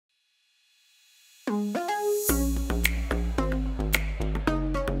Hey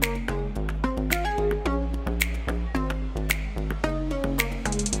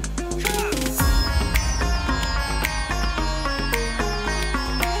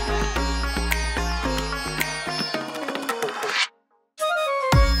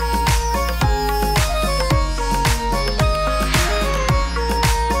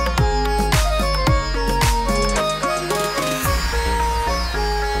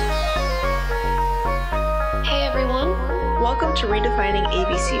everyone, welcome to Redefining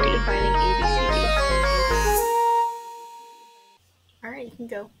ABCD. All right, you can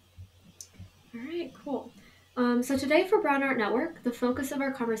go. All right, cool. So today for Brown Art Network, the focus of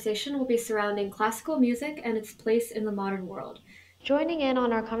our conversation will be surrounding classical music and its place in the modern world. Joining in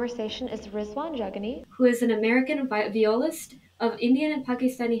on our conversation is Rizwan Jagani, who is an American violist of Indian and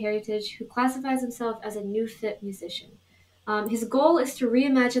Pakistani heritage who classifies himself as a new fit musician. His goal is to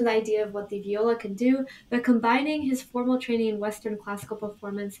reimagine the idea of what the viola can do by combining his formal training in Western classical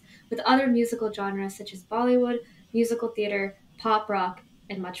performance with other musical genres such as Bollywood, musical theater, pop rock,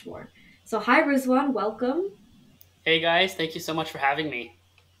 and much more. So hi Rizwan, welcome. Hey guys, thank you so much for having me.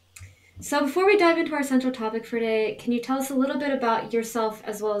 So before we dive into our central topic for today, can you tell us a little bit about yourself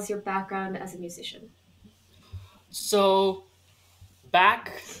as well as your background as a musician? So,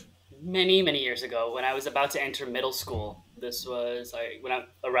 back many, many years ago, when I was about to enter middle school, this was when I'm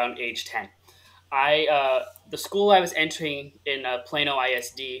around age 10. The school I was entering in Plano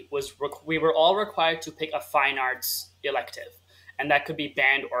ISD we were all required to pick a fine arts elective, and that could be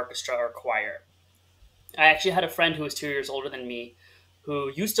band, orchestra, or choir. I actually had a friend who was 2 years older than me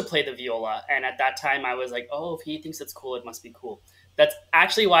who used to play the viola. And at that time, I was like, oh, if he thinks it's cool, it must be cool. That's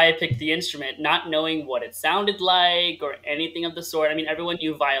actually why I picked the instrument, not knowing what it sounded like or anything of the sort. I mean, everyone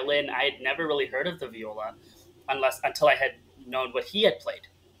knew violin. I had never really heard of the viola until I had known what he had played.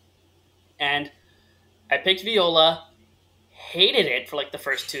 And I picked viola, hated it for like the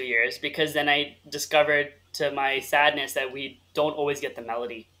first 2 years, because then I discovered to my sadness that we don't always get the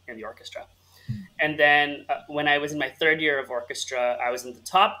melody in the orchestra. And then when I was in my third year of orchestra, I was in the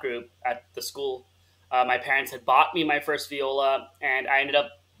top group at the school. My parents had bought me my first viola, and I ended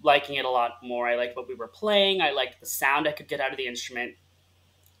up liking it a lot more. I liked what we were playing. I liked the sound I could get out of the instrument.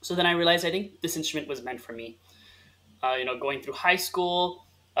 So then I realized I think this instrument was meant for me. Going through high school,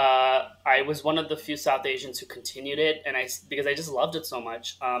 I was one of the few South Asians who continued it, because I just loved it so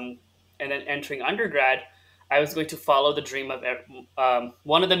much. And then entering undergrad, I was going to follow the dream of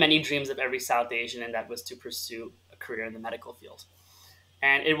one of the many dreams of every South Asian, and that was to pursue a career in the medical field.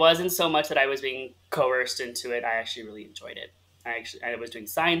 And it wasn't so much that I was being coerced into it. I actually really enjoyed it. I was doing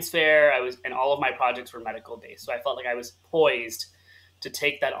science fair. And all of my projects were medical based. So I felt like I was poised to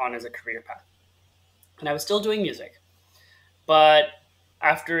take that on as a career path. And I was still doing music. But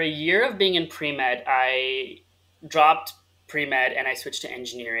after a year of being in pre-med, I dropped pre-med and I switched to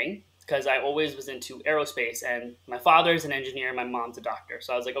engineering, because I always was into aerospace, and my father's an engineer, my mom's a doctor.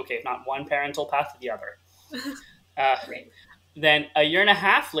 So I was like, okay, if not one parental path, the other. Great. Then a year and a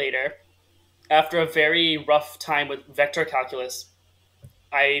half later, after a very rough time with vector calculus,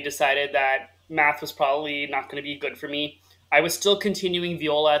 I decided that math was probably not going to be good for me. I was still continuing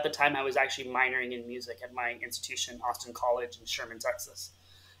viola at the time. I was actually minoring in music at my institution, Austin College in Sherman, Texas.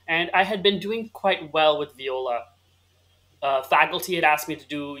 And I had been doing quite well with viola. Faculty had asked me to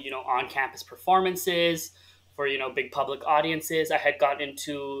do, on-campus performances for, big public audiences. I had gotten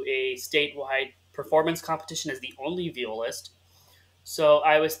into a statewide performance competition as the only violist. So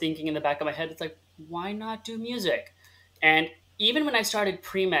I was thinking in the back of my head, it's like, why not do music? And even when I started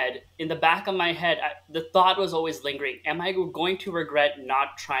pre-med, in the back of my head, the thought was always lingering, am I going to regret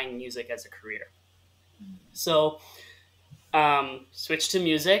not trying music as a career? So switched to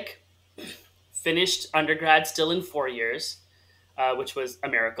music, finished undergrad still in 4 years, which was a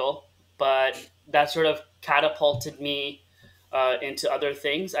miracle. But that sort of catapulted me into other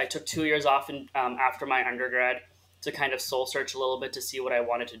things. I took 2 years off after my undergrad to kind of soul search a little bit to see what I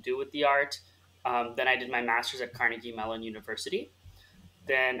wanted to do with the art. Then I did my master's at Carnegie Mellon University.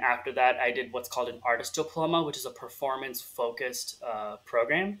 Then after that, I did what's called an artist diploma, which is a performance-focused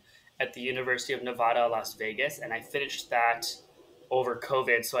program at the University of Nevada, Las Vegas. And I finished that over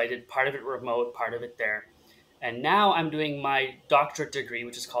COVID. So I did part of it remote, part of it there. And now I'm doing my doctorate degree,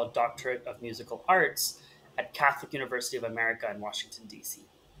 which is called Doctorate of Musical Arts at Catholic University of America in Washington, D.C.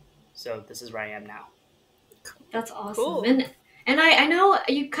 So this is where I am now. That's awesome. Cool. And I know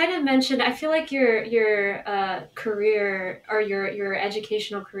you kind of mentioned, I feel like your career or your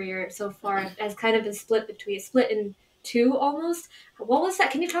educational career so far has kind of been split in two almost. What was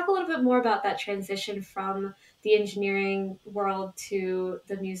that? Can you talk a little bit more about that transition from the engineering world to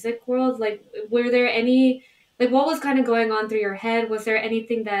the music world? Like, were there any, like, what was kind of going on through your head? Was there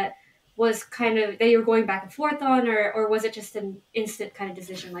anything that was kind of that you were going back and forth on, or was it just an instant kind of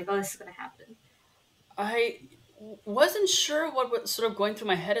decision, like, oh, this is going to happen? I wasn't sure what was sort of going through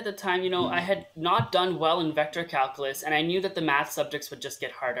my head at the time. I had not done well in vector calculus, and I knew that the math subjects would just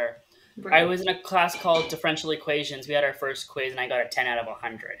get harder. I Right. was in a class called differential equations. We had our first quiz, and I got a 10 out of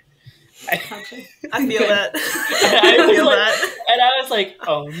 100. I, Gotcha. I feel Good. that. I I was feel like, that. and I was like,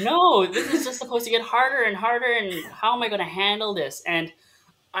 oh no, this is just supposed to get harder and harder, and how am I going to handle this? And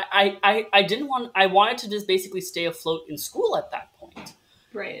I didn't want. I wanted to just basically stay afloat in school at that point.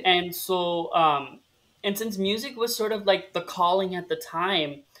 Right. And so, and since music was sort of like the calling at the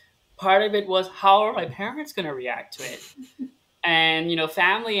time, part of it was how are my parents going to react to it? And,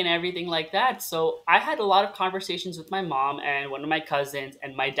 family and everything like that. So I had a lot of conversations with my mom and one of my cousins,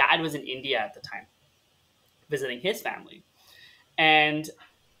 and my dad was in India at the time visiting his family. And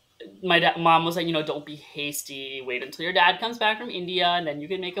my mom was like, don't be hasty. Wait until your dad comes back from India, and then you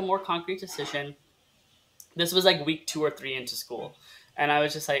can make a more concrete decision. This was like week 2 or 3 into school. And I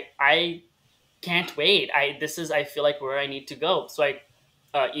was just like, I can't wait. I feel like where I need to go. So I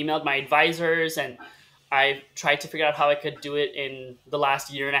emailed my advisors, and I tried to figure out how I could do it in the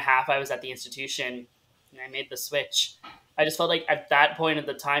last year and a half I was at the institution, and I made the switch. I just felt like at that point at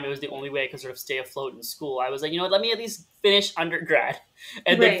the time, it was the only way I could sort of stay afloat in school. I was like, let me at least finish undergrad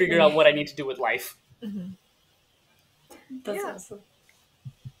and then Right. figure out what I need to do with life. Mhm. That's Yeah. awesome.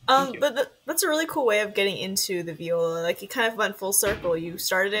 Thank you. But that's a really cool way of getting into the viola. Like, it kind of went full circle. You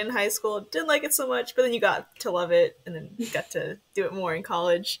started in high school, didn't like it so much, but then you got to love it, and then got to do it more in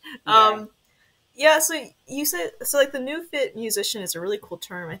college. Yeah. Yeah, so you said, so like the new fit musician is a really cool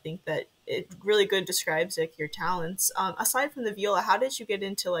term. I think that it really good describes like your talents. Aside from the viola, how did you get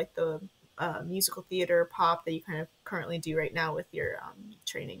into like the musical theater pop that you kind of currently do right now with your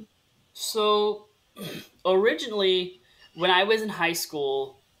training? So originally, when I was in high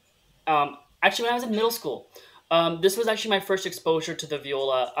school, actually, when I was in middle school, this was actually my first exposure to the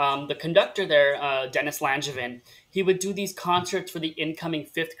viola. The conductor there, Dennis Langevin, he would do these concerts for the incoming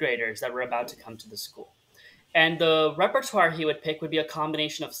fifth graders that were about to come to the school. And the repertoire he would pick would be a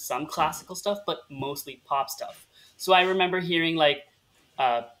combination of some classical stuff, but mostly pop stuff. So I remember hearing like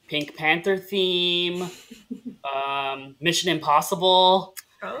Pink Panther theme, Mission Impossible.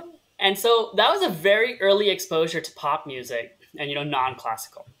 Oh. And so that was a very early exposure to pop music and,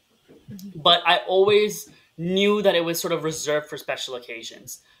 non-classical. But I always knew that it was sort of reserved for special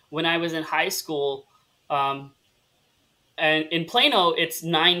occasions. When I was in high school, um, and in Plano, it's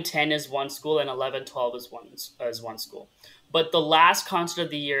 9-10 is one school and 11-12 is one school. But the last concert of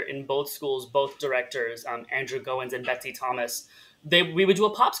the year in both schools, both directors, Andrew Goins and Betsy Thomas, we would do a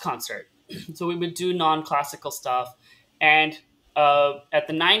pops concert. So we would do non-classical stuff. And at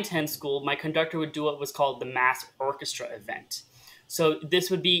the 9-10 school, my conductor would do what was called the mass orchestra event. So this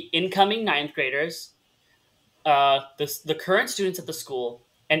would be incoming ninth graders, the current students at the school,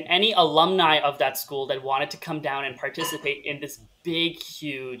 and any alumni of that school that wanted to come down and participate in this big,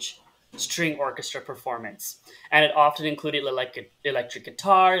 huge string orchestra performance. And it often included electric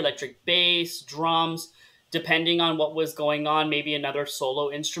guitar, electric bass, drums, depending on what was going on, maybe another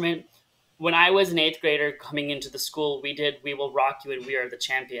solo instrument. When I was an eighth grader coming into the school, we did We Will Rock You and We Are the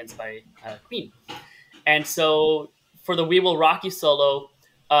Champions by Queen. And so for the We Will Rock You solo,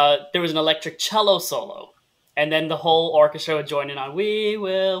 there was an electric cello solo. And then the whole orchestra would join in on we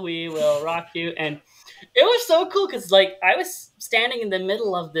will rock you. And it was so cool because like I was standing in the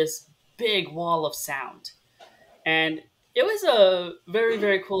middle of this big wall of sound. And it was a very,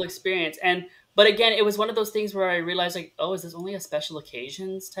 very cool experience. But again, it was one of those things where I realized like, oh, is this only a special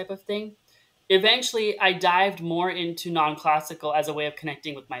occasions type of thing? Eventually, I dived more into non-classical as a way of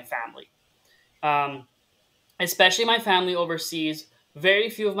connecting with my family. Um, Especially my family overseas, very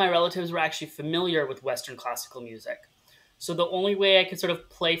few of my relatives were actually familiar with Western classical music. So the only way I could sort of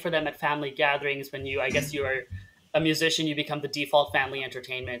play for them at family gatherings when I guess you are a musician, you become the default family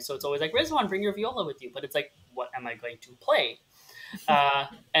entertainment. So it's always like, Rizwan, bring your viola with you. But it's like, what am I going to play?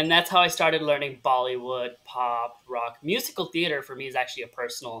 And that's how I started learning Bollywood, pop, rock. Musical theater for me is actually a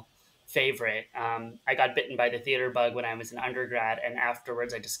personal favorite. I got bitten by the theater bug when I was an undergrad, and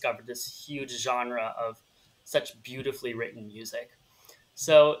afterwards I discovered this huge genre of such beautifully written music.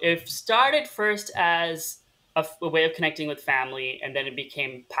 So it started first as a way of connecting with family, and then it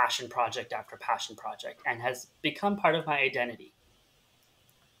became passion project after passion project, and has become part of my identity.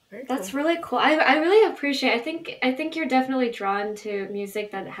 Very That's cool. really cool. I really appreciate. I think you're definitely drawn to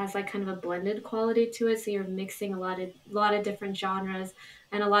music that has like kind of a blended quality to it. So you're mixing a lot of different genres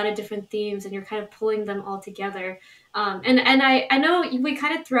and a lot of different themes, and you're kind of pulling them all together. And I know we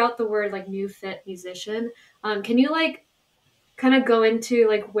kind of threw out the word like new fit musician. Can you like kind of go into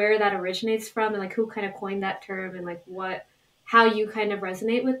like where that originates from and like who kind of coined that term and like what how you kind of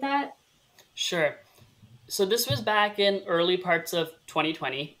resonate with that? Sure. So this was back in early parts of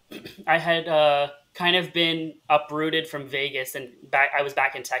 2020. I had kind of been uprooted from Vegas, and back. I was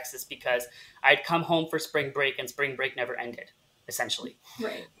back in Texas because I'd come home for spring break, and spring break never ended, essentially.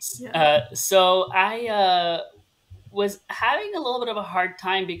 Right. Yeah. So I was having a little bit of a hard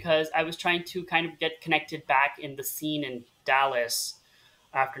time because I was trying to kind of get connected back in the scene in Dallas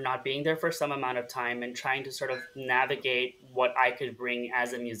after not being there for some amount of time, and trying to sort of navigate what I could bring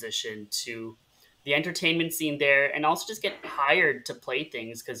as a musician to the entertainment scene there, and also just get hired to play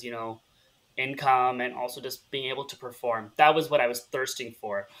things because, income, and also just being able to perform. That was what I was thirsting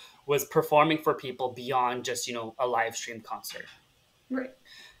for, was performing for people beyond just, a live stream concert. Right.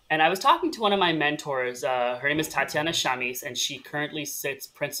 And I was talking to one of my mentors. Her name is Tatiana Shamis, and she currently sits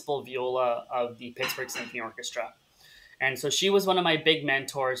principal viola of the Pittsburgh Symphony Orchestra. And so she was one of my big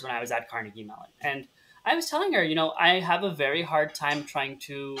mentors when I was at Carnegie Mellon. And I was telling her, I have a very hard time trying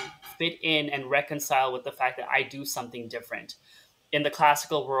to fit in and reconcile with the fact that I do something different. In the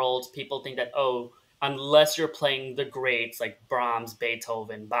classical world, people think that, oh, unless you're playing the greats like Brahms,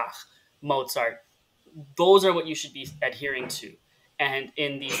 Beethoven, Bach, Mozart, those are what you should be adhering to. And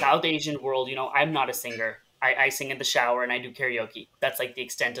in the South Asian world, I'm not a singer. I sing in the shower and I do karaoke. That's like the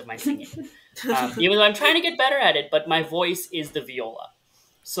extent of my singing. Even though I'm trying to get better at it, but my voice is the viola.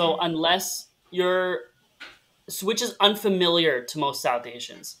 So unless you're, which is unfamiliar to most South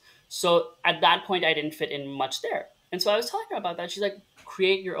Asians. So at that point, I didn't fit in much there. And so I was telling her about that. She's like,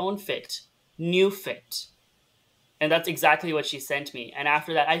 create your own fit, new fit. And that's exactly what she sent me. And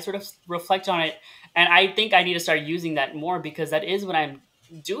after that, I sort of reflect on it. And I think I need to start using that more, because that is what I'm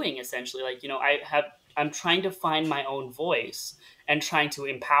doing essentially. Like, I'm trying to find my own voice and trying to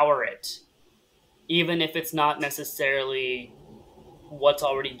empower it, even if it's not necessarily what's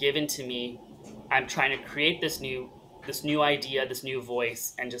already given to me. I'm trying to create this new idea, this new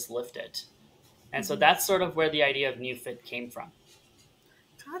voice, and just lift it. And so that's sort of where the idea of new fit came from.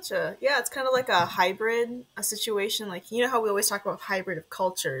 Gotcha. Yeah, it's kind of like a hybrid, a situation like you know how we always talk about hybrid of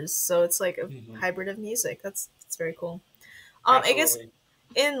cultures. So it's like a Hmm. hybrid of music. That's very cool. I guess Absolutely.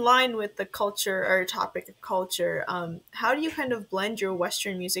 in line with the culture or topic of culture, how do you kind of blend your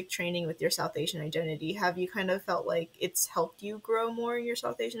Western music training with your South Asian identity? Have you kind of felt like it's helped you grow more in your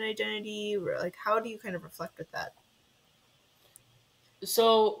South Asian identity? Or like, how do you kind of reflect with that?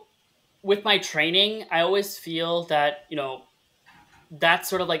 So with my training, I always feel that, that's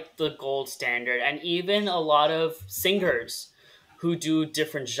sort of like the gold standard. And even a lot of singers who do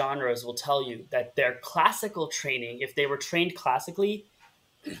different genres will tell you that their classical training, if they were trained classically,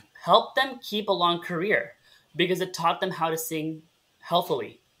 helped them keep a long career because it taught them how to sing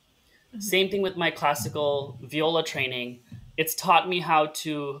healthily. Same thing with my classical viola training. It's taught me how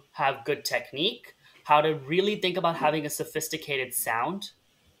to have good technique, how to really think about having a sophisticated sound,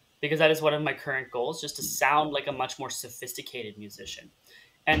 because that is one of my current goals, just to sound like a much more sophisticated musician.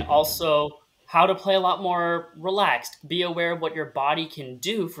 And also how to play a lot more relaxed, be aware of what your body can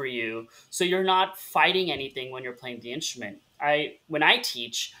do for you so you're not fighting anything when you're playing the instrument. I When I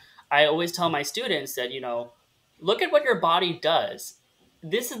teach, I always tell my students that, look at what your body does.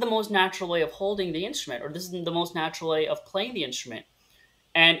 This is the most natural way of holding the instrument, or this is the most natural way of playing the instrument.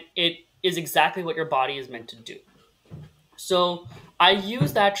 And it is exactly what your body is meant to do. So I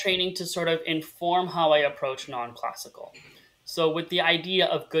use that training to sort of inform how I approach non classical. So, with the idea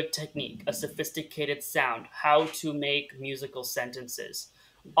of good technique, a sophisticated sound, how to make musical sentences,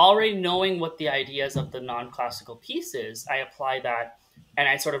 already knowing what the ideas of the non classical piece is, I apply that and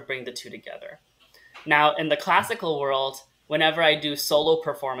I sort of bring the two together. Now, in the classical world, whenever I do solo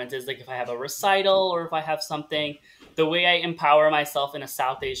performances, like if I have a recital or if I have something, the way I empower myself in a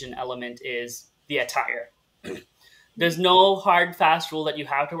South Asian element is the attire. There's no hard, fast rule that you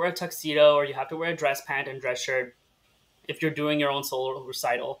have to wear a tuxedo or you have to wear a dress pant and dress shirt if you're doing your own solo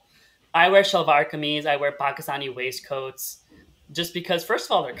recital. I wear shalwar kameez, I wear Pakistani waistcoats, just because, first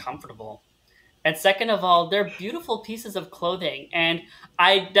of all, they're comfortable. And second of all, they're beautiful pieces of clothing. And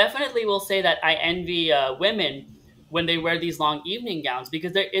I definitely will say that I envy women when they wear these long evening gowns,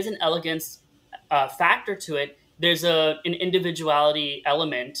 because there is an elegance factor to it. There's an individuality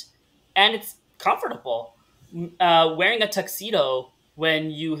element, and it's comfortable. Wearing a tuxedo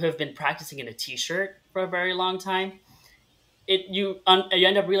when you have been practicing in a t shirt for a very long time, you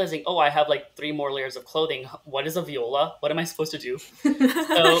end up realizing, oh, I have like three more layers of clothing. What is a viola? What am I supposed to do?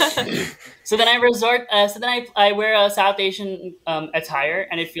 So so then I wear a South Asian attire,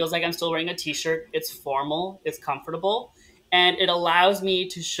 and it feels like I'm still wearing a t-shirt. It's formal, it's comfortable, and it allows me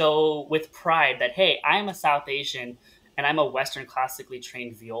to show with pride that, hey, I'm a South Asian and I'm a Western classically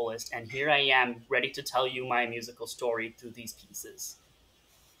trained violist, and here I am ready to tell you my musical story through these pieces.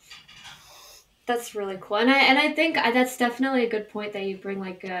 That's really cool, and I think that's definitely a good point that you bring.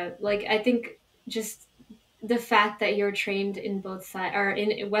 Like I think just the fact that you're trained in both sides or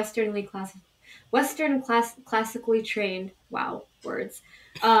in classically trained. Wow, words.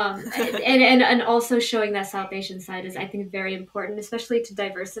 And also showing that South Asian side is, I think, very important, especially to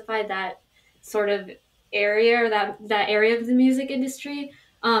diversify that sort of area, or that area of the music industry.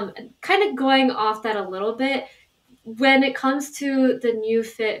 Kind of going off that a little bit, when it comes to the new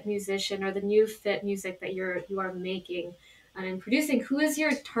fit musician or the new fit music that you are making and producing, who is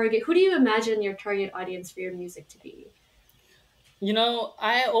your target? Who do you imagine your target audience for your music to be?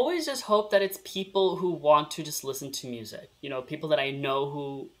 I always just hope that it's people who want to just listen to music. People that I know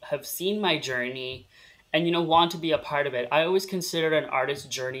who have seen my journey and, want to be a part of it. I always consider an artist's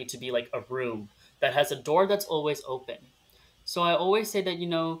journey to be like a room that has a door that's always open. So I always say that,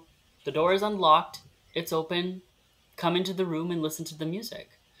 the door is unlocked, it's open, come into the room and listen to the music.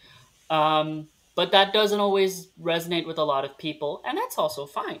 But that doesn't always resonate with a lot of people, and that's also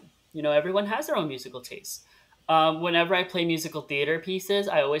fine. Everyone has their own musical tastes. Whenever I play musical theater pieces,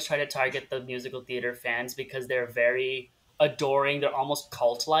 I always try to target the musical theater fans because they're very adoring. They're almost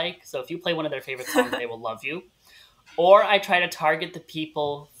cult like. So if you play one of their favorite songs, they will love you. Or I try to target the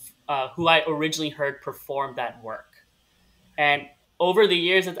people who I originally heard perform that work. And over the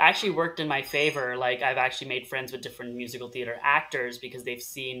years, it's actually worked in my favor. Like, I've actually made friends with different musical theater actors because they've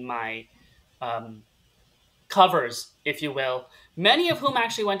seen my um, covers, if you will, many of whom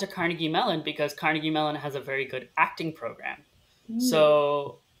actually went to Carnegie Mellon because Carnegie Mellon has a very good acting program. Mm.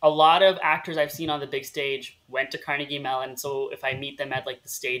 So a lot of actors I've seen on the big stage went to Carnegie Mellon. So if I meet them at like the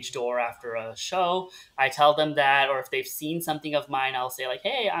stage door after a show, I tell them that, or if they've seen something of mine, I'll say like,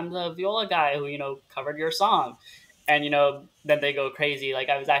 "Hey, I'm the viola guy who, covered your song." And then they go crazy. Like,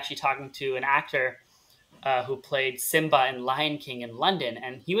 I was actually talking to an actor who played Simba in Lion King in London.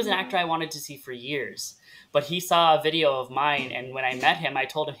 And he was an actor I wanted to see for years. But he saw a video of mine, and when I met him, I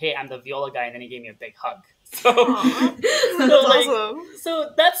told him, "Hey, I'm the viola guy," and then he gave me a big hug. So, Aw, so that's like, awesome.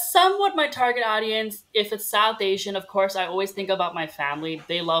 so that's somewhat my target audience. If it's South Asian, of course, I always think about my family.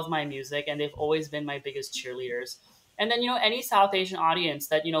 They love my music, and they've always been my biggest cheerleaders. And then, any South Asian audience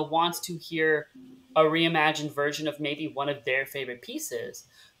that wants to hear a reimagined version of maybe one of their favorite pieces,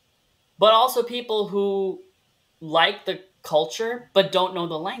 but also people who like the culture but don't know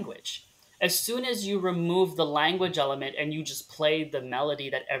the language. As soon as you remove the language element and you just play the melody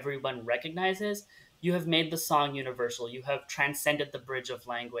that everyone recognizes, you have made the song universal. You have transcended the bridge of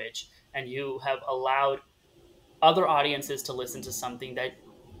language, and you have allowed other audiences to listen to something that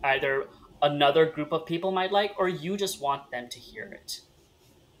either another group of people might like, or you just want them to hear it.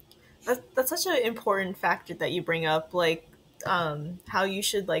 That's such an important factor that you bring up, like how you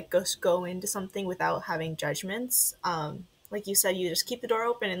should like go into something without having judgments. Like you said, you just keep the door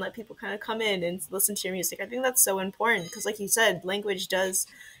open and let people kind of come in and listen to your music. I think that's so important because, like you said, language does,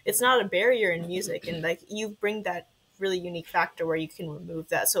 it's not a barrier in music, and like you bring that really unique factor where you can remove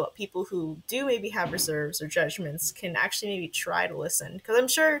that so people who do maybe have reserves or judgments can actually maybe try to listen, because I'm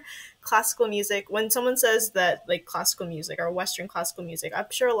sure classical music, when someone says that like classical music or Western classical music, I'm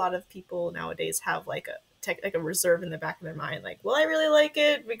sure a lot of people nowadays have like like a reserve in the back of their mind, like, will I really like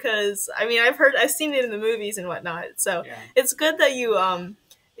it? Because I mean, I've seen it in the movies and whatnot. So Yeah. it's good that you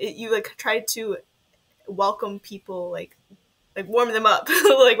like try to welcome people, like warm them up,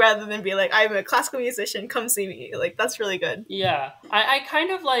 like rather than be like, I'm a classical musician, come see me. Like that's really good. Yeah, I kind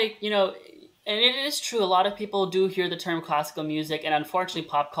of like, and it is true. A lot of people do hear the term classical music, and unfortunately,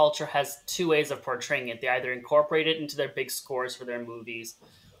 pop culture has two ways of portraying it. They either incorporate it into their big scores for their movies,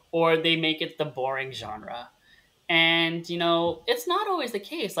 or they make it the boring genre. And, it's not always the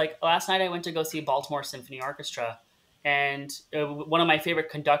case. Like last night, I went to go see Baltimore Symphony Orchestra, and one of my favorite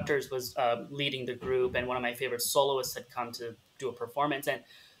conductors was leading the group, and one of my favorite soloists had come to do a performance. And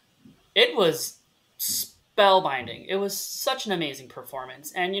it was spellbinding. It was such an amazing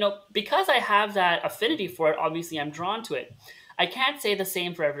performance. And, because I have that affinity for it, obviously I'm drawn to it. I can't say the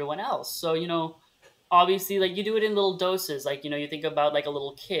same for everyone else. So, obviously, like, you do it in little doses. Like, you think about like a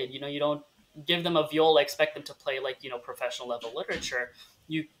little kid, you don't give them a viola, expect them to play like, professional level literature.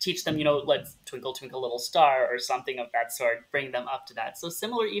 You teach them, like Twinkle, Twinkle, Little Star or something of that sort, bring them up to that. So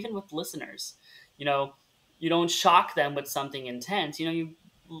similar even with listeners, you know, You don't shock them with something intense. You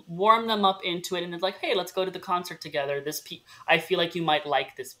warm them up into it, and it's like, hey, let's go to the concert together. I feel like you might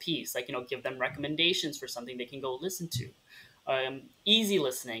like this piece. Like, give them recommendations for something they can go listen to. Easy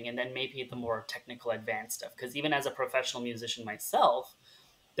listening, and then maybe the more technical advanced stuff. Because even as a professional musician myself,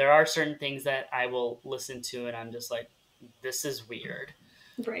 there are certain things that I will listen to and I'm just like, this is weird.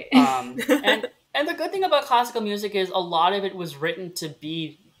 Right. And the good thing about classical music is a lot of it was written to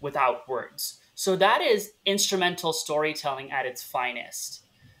be without words. So that is instrumental storytelling at its finest.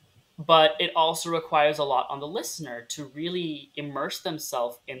 But it also requires a lot on the listener to really immerse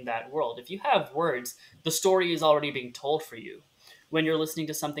themselves in that world. If you have words, the story is already being told for you. When you're listening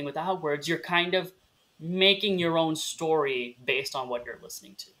to something without words, you're kind of making your own story based on what you're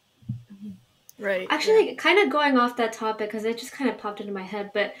listening to. Right. Actually, kind of going off that topic, because it just kind of popped into my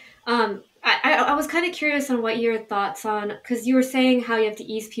head, but I was kind of curious on what your thoughts on, because you were saying how you have to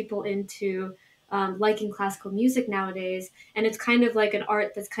ease people into liking classical music nowadays, and it's kind of like an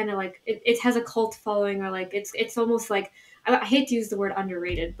art that's kind of like, it has a cult following, or like it's almost like, I hate to use the word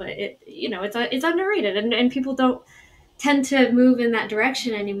underrated, but it's underrated, and people don't tend to move in that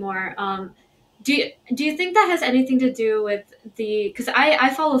direction anymore. Do you think that has anything to do with because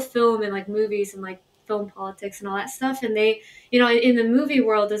I follow film and like movies and like film politics and all that stuff, and they, in the movie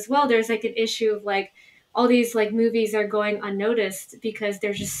world as well, there's like an issue of like all these like movies are going unnoticed because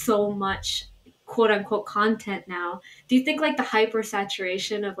there's just so much quote unquote content now. Do you think like the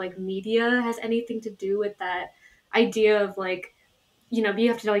hypersaturation of like media has anything to do with that idea of like, you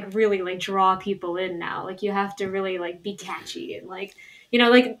have to like really like draw people in now. Like you have to really like be catchy and like,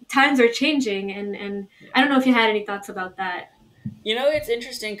 like times are changing, and I don't know if you had any thoughts about that. It's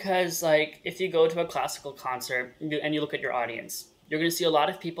interesting because like if you go to a classical concert and you look at your audience, you're going to see a lot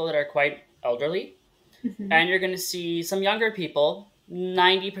of people that are quite elderly, Mm-hmm. and you're going to see some younger people.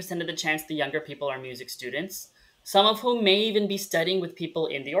 90% of the chance the younger people are music students, some of whom may even be studying with people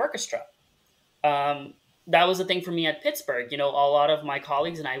in the orchestra. That was the thing for me at Pittsburgh. A lot of my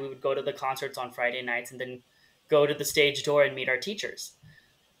colleagues and I, we would go to the concerts on Friday nights and then go to the stage door and meet our teachers.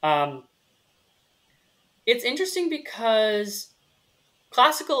 Um, it's interesting because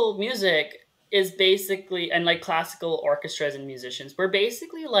classical music is basically, and like classical orchestras and musicians, we're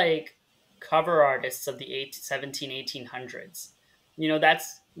basically like cover artists of the 1800s.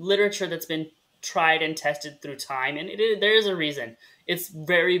 That's literature that's been tried and tested through time, and there is a reason. It's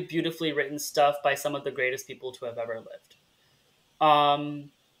very beautifully written stuff by some of the greatest people to have ever lived.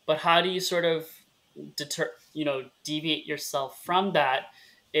 But how do you sort of deviate yourself from that?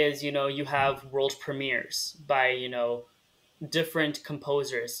 Is you have world premieres by different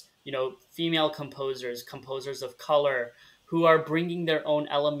composers, female composers, composers of color, who are bringing their own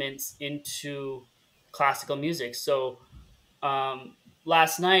elements into classical music. So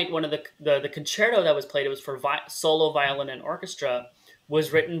last night, one of the concerto that was played, it was for solo violin and orchestra,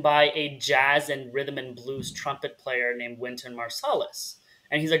 was written by a jazz and rhythm and blues trumpet player named Wynton Marsalis.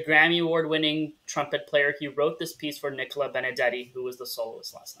 And he's a Grammy Award winning trumpet player. He wrote this piece for Nicola Benedetti, who was the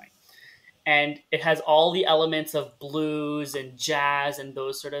soloist last night. And it has all the elements of blues and jazz and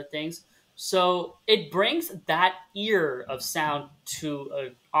those sort of things. So it brings that ear of sound to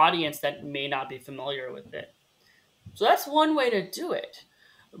an audience that may not be familiar with it. So that's one way to do it.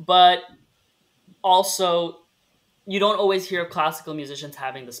 But also, you don't always hear of classical musicians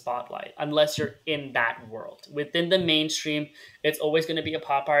having the spotlight unless you're in that world. Within the mainstream, it's always going to be a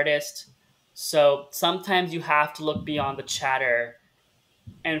pop artist. So sometimes you have to look beyond the chatter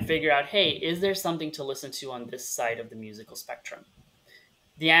and figure out, hey, is there something to listen to on this side of the musical spectrum?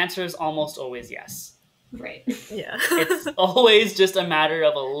 The answer is almost always yes. Right. Yeah. It's always just a matter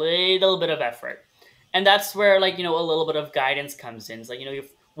of a little bit of effort. And that's where, like, a little bit of guidance comes in. It's like,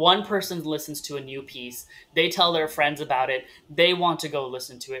 if one person listens to a new piece, they tell their friends about it, they want to go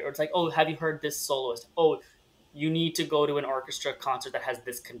listen to it. Or it's like, oh, have you heard this soloist? Oh, you need to go to an orchestra concert that has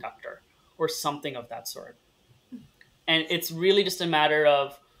this conductor, or something of that sort. And it's really just a matter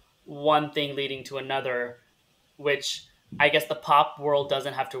of one thing leading to another, which I guess the pop world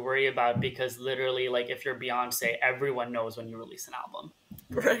doesn't have to worry about, because literally, like, if you're Beyonce, everyone knows when you release an album.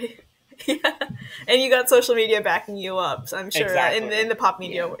 Right. Yeah. And you got social media backing you up, so I'm sure, Exactly. in the pop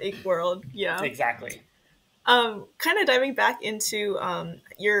media world. Yeah. Exactly. Kind of diving back into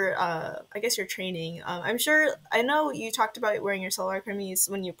your I guess your training. I know you talked about wearing your solar camis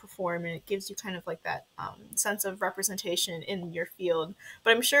when you perform, and it gives you kind of like that sense of representation in your field.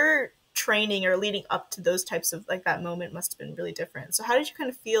 But I'm sure training or leading up to those types of, like, that moment must have been really different. So how did you kind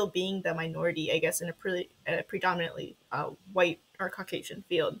of feel being the minority, I guess, in a predominantly white or Caucasian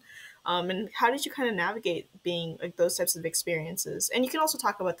field? And how did you kind of navigate being like those types of experiences? And you can also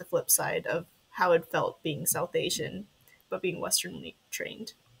talk about the flip side of how it felt being South Asian, but being Westernly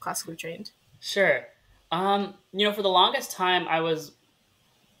trained, classically trained. Sure. For the longest time, I was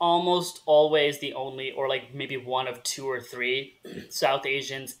almost always the only, or like maybe one of two or three South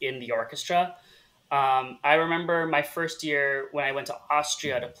Asians in the orchestra. I remember my first year when I went to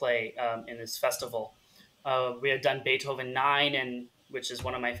Austria to play in this festival. We had done Beethoven 9, and which is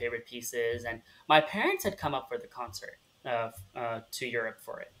one of my favorite pieces. And my parents had come up for the concert to Europe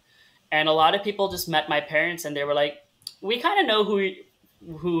for it. And a lot of people just met my parents and they were like, "We kind of know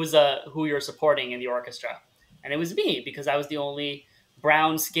who you're supporting in the orchestra," and it was me because I was the only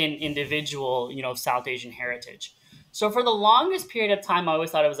brown skinned individual, of South Asian heritage. So for the longest period of time, I always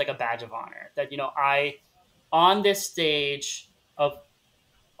thought it was like a badge of honor that I on this stage of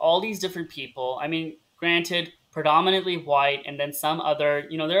all these different people. I mean, granted, predominantly white, and then some other,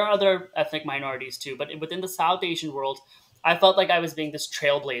 there are other ethnic minorities too, but within the South Asian world, I felt like I was being this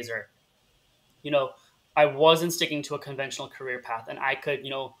trailblazer. you know, I wasn't sticking to a conventional career path, and I could,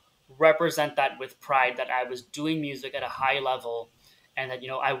 represent that with pride that I was doing music at a high level, and that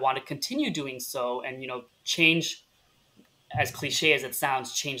I want to continue doing so, and change, as cliche as it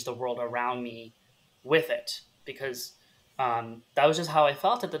sounds, change the world around me with it, because that was just how I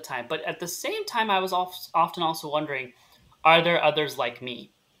felt at the time. But at the same time, I was often also wondering, are there others like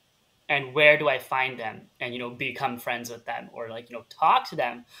me? And where do I find them and, become friends with them, or like, talk to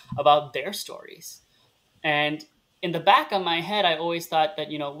them about their stories? And in the back of my head, I always thought that,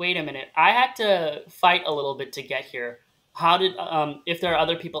 wait a minute, I had to fight a little bit to get here. How did, if there are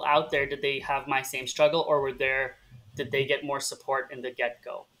other people out there, did they have my same struggle, or did they get more support in the get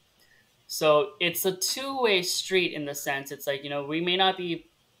go? So it's a two-way street in the sense it's like, we may not be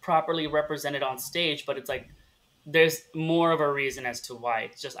properly represented on stage, but it's like there's more of a reason as to why.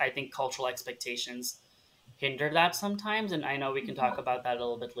 It's just, I think cultural expectations hinder that sometimes. And I know we can talk about that a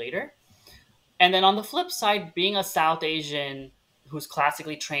little bit later. And then on the flip side, being a South Asian who's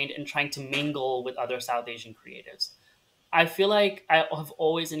classically trained and trying to mingle with other South Asian creatives, I feel like I have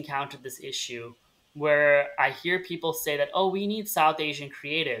always encountered this issue where I hear people say that, oh, we need South Asian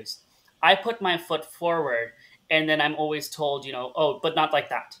creatives. I put my foot forward, and then I'm always told, oh, but not like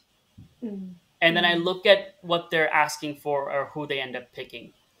that. Mm. And then I look at what they're asking for or who they end up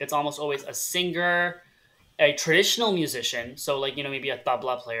picking. It's almost always a singer, a traditional musician, so like, maybe a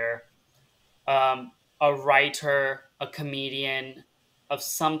tabla player, a writer, a comedian, of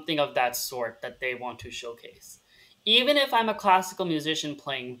something of that sort that they want to showcase. Even if I'm a classical musician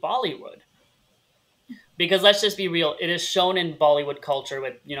playing Bollywood, because let's just be real, it is shown in Bollywood culture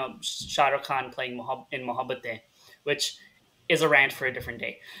with, Shah Rukh Khan playing in Mohabbatein, which is a rant for a different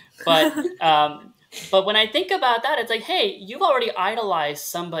day. But but when I think about that, it's like, hey, you've already idolized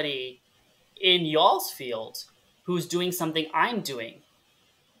somebody in y'all's field who's doing something I'm doing.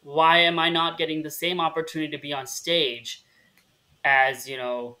 Why am I not getting the same opportunity to be on stage as,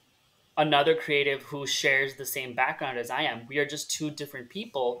 another creative who shares the same background as I am? We are just two different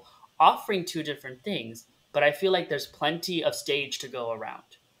people offering two different things, but I feel like there's plenty of stage to go around.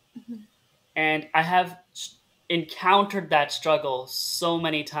 Mm-hmm. And I have encountered that struggle so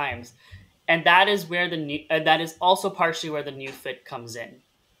many times. And that is where that is also partially where the new fit comes in.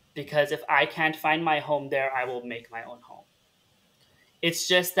 Because if I can't find my home there, I will make my own home. It's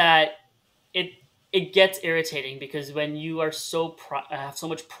just that it gets irritating, because when you are have so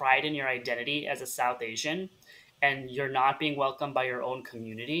much pride in your identity as a South Asian, and you're not being welcomed by your own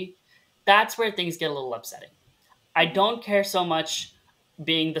community, that's where things get a little upsetting. I don't care so much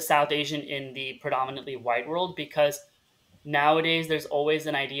being the South Asian in the predominantly white world, because nowadays there's always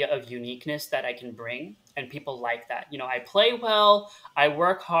an idea of uniqueness that I can bring, and people like that. I play well, I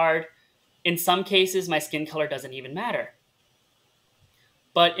work hard. In some cases, my skin color doesn't even matter.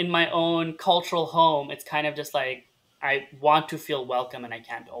 But in my own cultural home, it's kind of just like I want to feel welcome, and I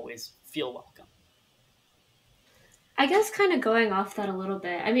can't always feel welcome. I guess kind of going off that a little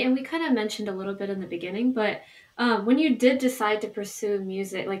bit. I mean, and we kind of mentioned a little bit in the beginning, but when you did decide to pursue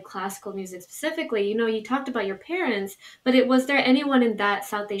music, like classical music specifically, you talked about your parents, but was there anyone in that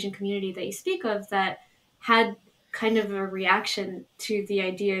South Asian community that you speak of that had kind of a reaction to the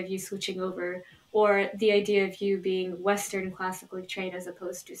idea of you switching over, or the idea of you being Western classically trained as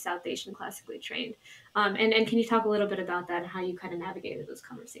opposed to South Asian classically trained? And can you talk a little bit about that and how you kind of navigated those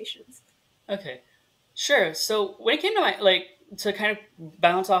conversations? Okay. Sure. So when it came to to kind of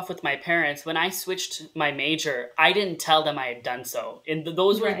bounce off with my parents, when I switched my major, I didn't tell them I had done so. And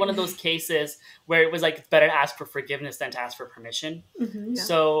those were one of those cases where it was like, it's better to ask for forgiveness than to ask for permission. Mm-hmm. Yeah.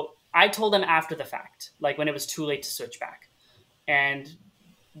 So I told them after the fact, like when it was too late to switch back. And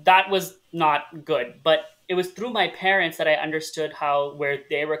that was not good. But it was through my parents that I understood where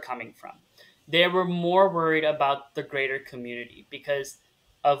they were coming from. They were more worried about the greater community because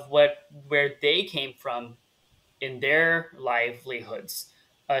of where they came from in their livelihoods.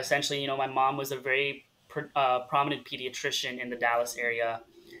 Essentially, my mom was a very prominent pediatrician in the Dallas area,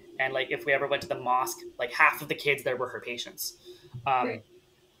 and like if we ever went to the mosque, like half of the kids there were her patients. Right. Um,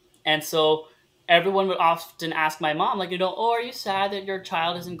 and so everyone would often ask my mom, like, oh, are you sad that your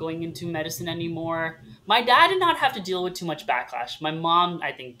child isn't going into medicine anymore? My dad did not have to deal with too much backlash. My mom,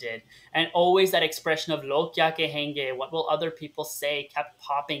 I think, did. And always that expression of lo kya kehenge, what will other people say, kept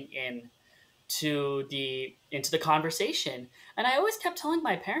popping into the conversation. And I always kept telling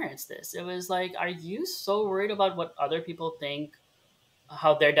my parents this. It was like, are you so worried about what other people think,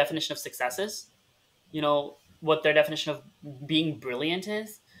 how their definition of success is? What their definition of being brilliant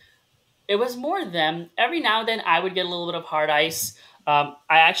is? It was more them. Every now and then I would get a little bit of hard ice. I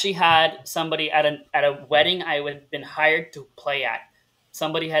actually had somebody at a wedding I had been hired to play at.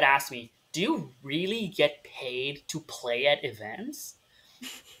 Somebody had asked me, "Do you really get paid to play at events?"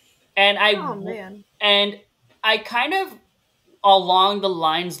 And Oh man. I kind of along the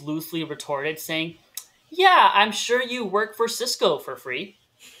lines loosely retorted, saying, "Yeah, I'm sure you work for Cisco for free."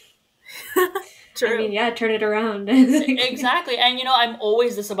 I True. mean, yeah, turn it around. Exactly. And I'm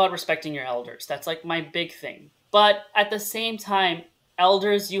always this about respecting your elders. That's like my big thing. But at the same time,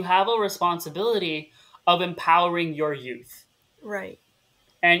 elders, you have a responsibility of empowering your youth. Right.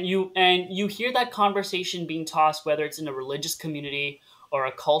 And you hear that conversation being tossed, whether it's in a religious community or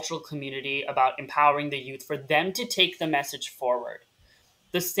a cultural community, about empowering the youth for them to take the message forward.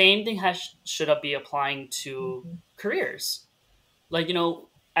 The same thing should be applying to careers. Like,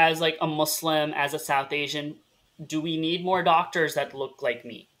 as like a Muslim, as a South Asian, do we need more doctors that look like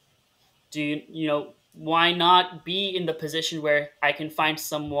me? Why not be in the position where I can find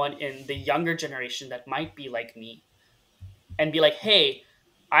someone in the younger generation that might be like me and be like, hey,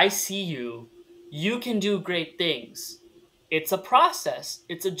 I see you. You can do great things. It's a process,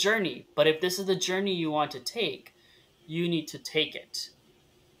 it's a journey. But if this is the journey you want to take, you need to take it.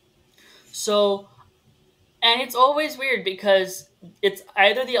 So, and it's always weird because it's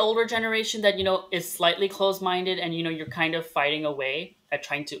either the older generation that is slightly closed-minded, and you're kind of fighting away at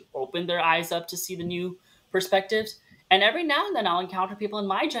trying to open their eyes up to see the new perspectives, and every now and then I'll encounter people in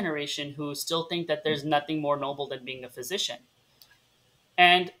my generation who still think that there's nothing more noble than being a physician.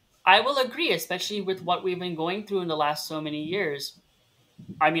 And I will agree, especially with what we've been going through in the last so many years.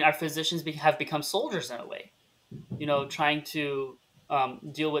 I mean, our physicians have become soldiers in a way, trying to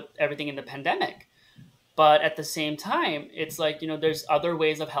deal with everything in the pandemic. But at the same time, it's like, there's other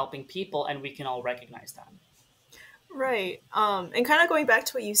ways of helping people, and we can all recognize that. Right. And kind of going back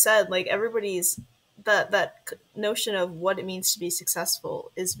to what you said, like everybody's notion of what it means to be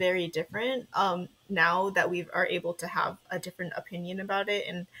successful is very different. Now that we are able to have a different opinion about it,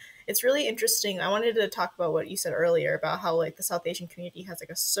 and it's really interesting. I wanted to talk about what you said earlier about how like the South Asian community has like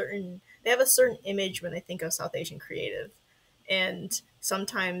they have a certain image when they think of South Asian creative, and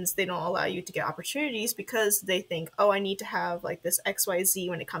sometimes they don't allow you to get opportunities because they think, oh, I need to have like this XYZ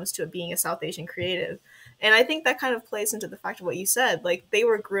when it comes to being a South Asian creative. And I think that kind of plays into the fact of what you said. Like they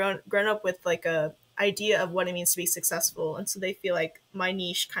were grown up with like a idea of what it means to be successful, and so they feel like my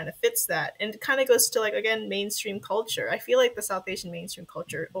niche kind of fits that. And it kind of goes to like, again, mainstream culture. I feel like the South Asian mainstream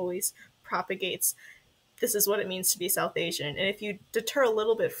culture always propagates this is what it means to be South Asian. And if you deter a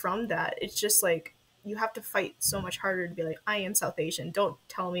little bit from that, it's just like you have to fight so much harder to be like, I am South Asian. Don't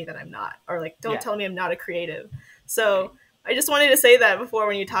tell me that I'm not, or like, don't tell me I'm not a creative. So I just wanted to say that before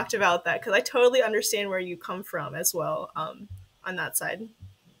when you talked about that, because I totally understand where you come from as well, on that side.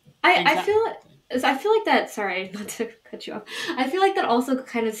 I feel like that, sorry, not to cut you off. I feel like that also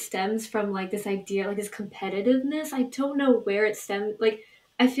kind of stems from like this idea, like this competitiveness. I don't know where it stems. Like,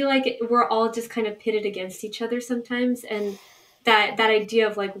 I feel like we're all just kind of pitted against each other sometimes. And that idea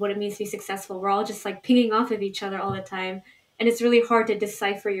of like what it means to be successful, we're all just like pinging off of each other all the time. And it's really hard to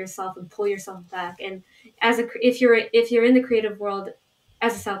decipher yourself and pull yourself back. And if you're in the creative world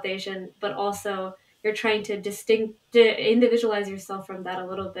as a South Asian, but also you're trying to individualize yourself from that a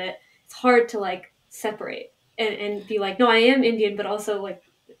little bit, it's hard to like separate and be like, no, I am Indian, but also like,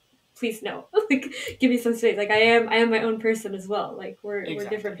 please no, like give me some space. Like I am my own person as well. Like we're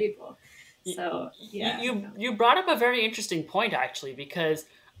different people. So yeah. You brought up a very interesting point actually, because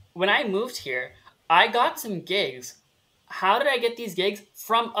when I moved here, I got some gigs. How did I get these gigs?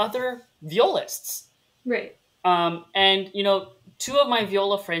 From other violists. Right. And two of my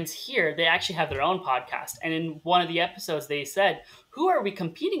viola friends here, they actually have their own podcast. And in one of the episodes, they said, who are we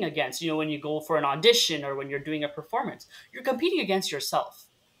competing against? When you go for an audition or when you're doing a performance, you're competing against yourself.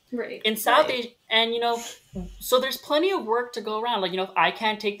 Right. In South Right. Asia, and so there's plenty of work to go around. Like, if I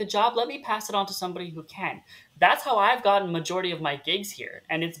can't take the job, let me pass it on to somebody who can. That's how I've gotten majority of my gigs here,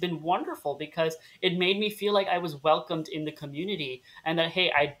 and it's been wonderful because it made me feel like I was welcomed in the community, and that, hey,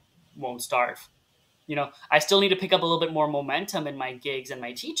 I won't starve. I still need to pick up a little bit more momentum in my gigs and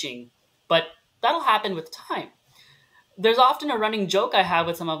my teaching, but that'll happen with time. There's often a running joke I have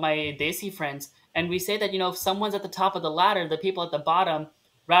with some of my Desi friends, and we say that, if someone's at the top of the ladder, the people at the bottom,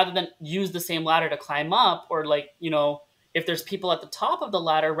 rather than use the same ladder to climb up, or like, if there's people at the top of the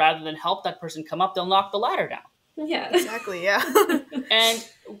ladder, rather than help that person come up, they'll knock the ladder down. Yeah. Exactly. Yeah. And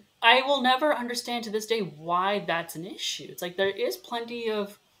I will never understand to this day why that's an issue. It's like there is plenty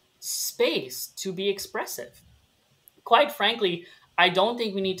of space to be expressive. Quite frankly, I don't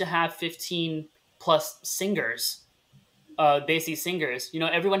think we need to have 15 plus singers, Desi singers.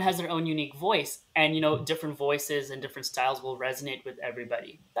 Everyone has their own unique voice, and different voices and different styles will resonate with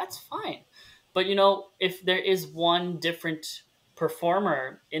everybody. That's fine. But if there is one different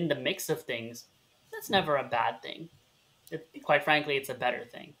performer in the mix of things, that's never a bad thing. Quite frankly, it's a better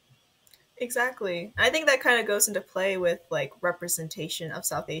thing. Exactly. I think that kind of goes into play with like representation of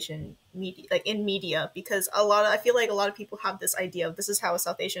South Asian media, like in media, because I feel like a lot of people have this idea of this is how a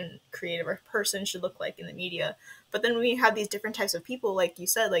South Asian creative or person should look like in the media. But then we have these different types of people, like you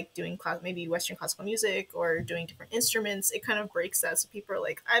said, like doing maybe Western classical music or doing different instruments. It kind of breaks that. So people are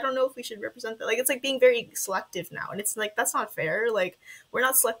like, I don't know if we should represent that. Like, it's like being very selective now. And it's like, that's not fair. Like, we're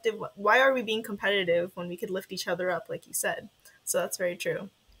not selective. Why are we being competitive when we could lift each other up, like you said? So that's very true.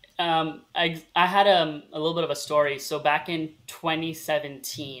 I had a little bit of a story. So back in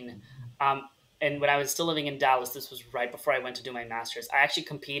 2017, and when I was still living in Dallas, this was right before I went to do my master's. I actually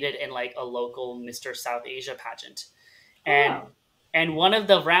competed in like a local Mr. South Asia pageant, and Wow. and one of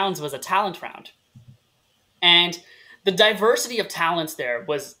the rounds was a talent round, and the diversity of talents there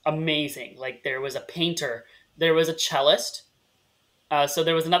was amazing. Like, there was a painter, there was a cellist, so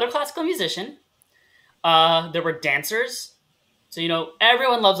there was another classical musician, there were dancers. So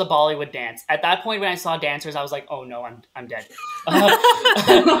everyone loves a Bollywood dance. At that point, when I saw dancers, I was like, "Oh no, I'm dead." And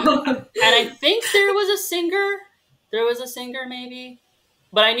I think there was a singer. There was a singer, maybe,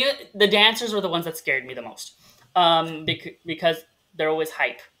 but I knew the dancers were the ones that scared me the most, because they're always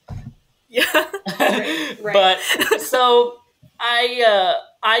hype. Yeah. Right. But so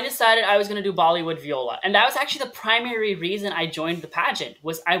I decided I was going to do Bollywood viola, and that was actually the primary reason I joined the pageant.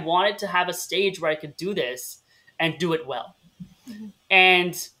 Was I wanted to have a stage where I could do this and do it well.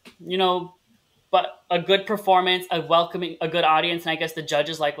 And but a good performance, a good audience, and I guess the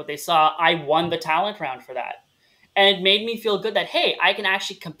judges like what they saw. I won the talent round for that, and it made me feel good that, hey, I can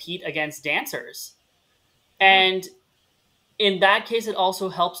actually compete against dancers. And in that case, it also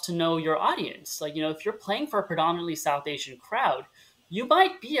helps to know your audience. Like, if you're playing for a predominantly South Asian crowd, you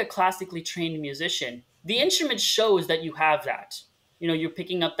might be a classically trained musician. The instrument shows that you have that. You're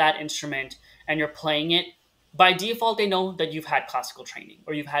picking up that instrument and you're playing it. By default, they know that you've had classical training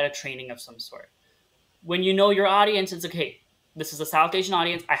or you've had a training of some sort. When you know your audience, it's okay, this is a South Asian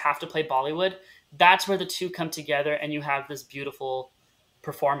audience, I have to play Bollywood. That's where the two come together and you have this beautiful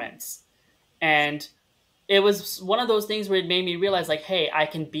performance. And it was one of those things where it made me realize, like, hey, I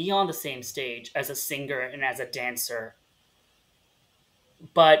can be on the same stage as a singer and as a dancer,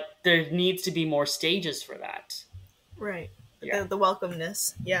 but there needs to be more stages for that. Right. Yeah. The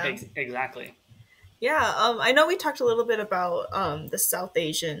welcomeness. Yeah. Exactly. Yeah. I know we talked a little bit about the South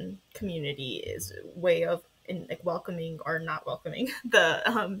Asian community is way of in like welcoming or not welcoming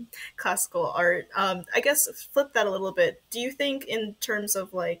the classical art. I guess flip that a little bit. Do you think, in terms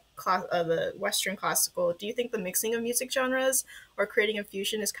of like the Western classical, do you think the mixing of music genres or creating a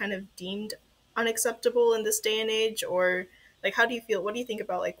fusion is kind of deemed unacceptable in this day and age, or like how do you feel? What do you think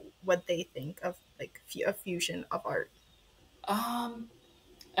about like what they think of like a fusion of art? Um,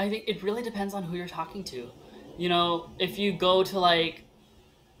 I think it really depends on who you're talking to. If you go to like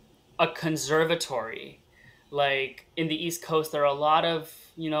a conservatory, like in the East Coast, there are a lot of,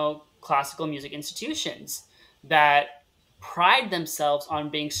 classical music institutions that pride themselves on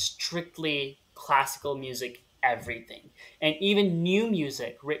being strictly classical music everything. And even new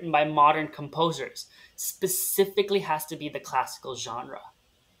music written by modern composers specifically has to be the classical genre.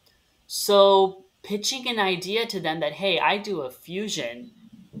 So pitching an idea to them that, hey, I do a fusion,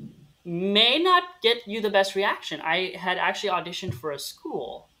 may not get you the best reaction. I had actually auditioned for a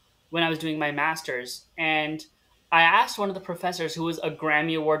school when I was doing my master's, and I asked one of the professors, who was a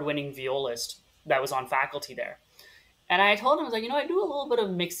Grammy Award winning violist that was on faculty there. And I told him, I was like, I do a little bit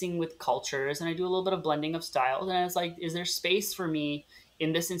of mixing with cultures and I do a little bit of blending of styles. And I was like, is there space for me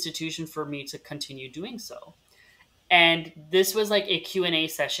in this institution for me to continue doing so? And this was like a Q&A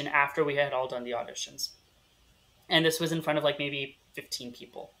session after we had all done the auditions. And this was in front of like maybe 15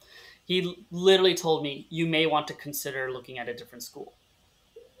 people. He literally told me, you may want to consider looking at a different school.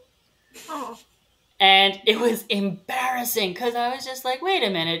 Oh. And it was embarrassing because I was just like, wait a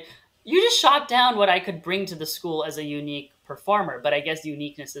minute, you just shot down what I could bring to the school as a unique performer, but I guess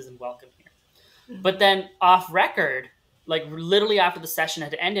uniqueness isn't welcome here. Mm-hmm. But then off record, like literally after the session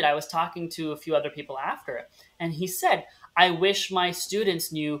had ended, I was talking to a few other people after it. And he said, I wish my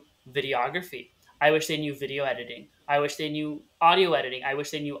students knew videography. I wish they knew video editing. I wish they knew audio editing. I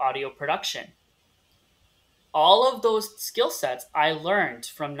wish they knew audio production. All of those skill sets I learned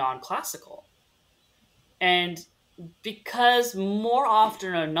from non-classical. And because more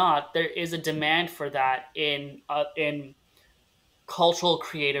often or not, there is a demand for that in cultural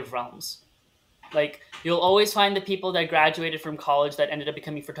creative realms. Like you'll always find the people that graduated from college that ended up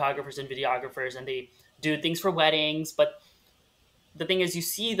becoming photographers and videographers, and they do things for weddings. But the thing is, you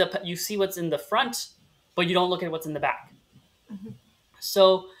see what's in the front, but you don't look at what's in the back. Mm-hmm.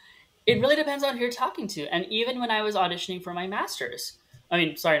 So it really depends on who you're talking to. And even when I was auditioning for my master's, I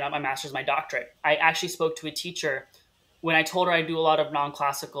mean, sorry, not my master's, my doctorate, I actually spoke to a teacher when I told her I do a lot of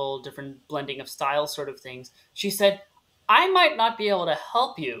non-classical, different blending of styles sort of things. She said, I might not be able to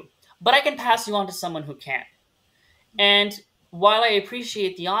help you, but I can pass you on to someone who can. And while I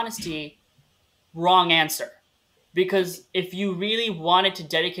appreciate the honesty, wrong answer. Because if you really wanted to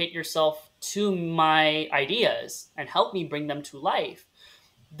dedicate yourself to my ideas and help me bring them to life,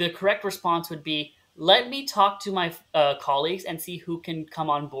 the correct response would be, let me talk to my colleagues and see who can come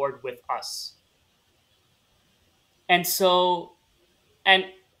on board with us. And so, and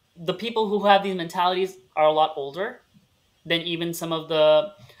the people who have these mentalities are a lot older than even some of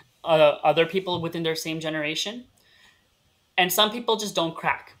the other people within their same generation. And some people just don't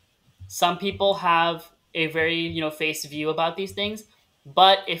crack. Some people have a very, face view about these things.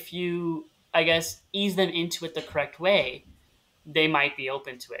 But if you, I guess, ease them into it the correct way, they might be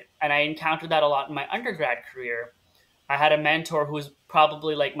open to it. And I encountered that a lot in my undergrad career. I had a mentor who was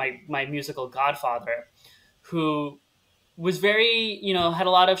probably like my musical godfather, who was very, had a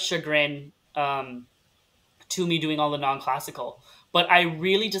lot of chagrin to me doing all the non-classical. But I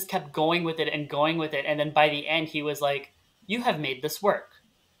really just kept going with it and going with it. And then by the end, he was like, you have made this work.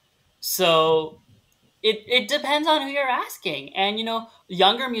 So it depends on who you're asking. And,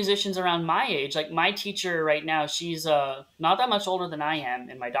 younger musicians around my age, like my teacher right now, she's not that much older than I am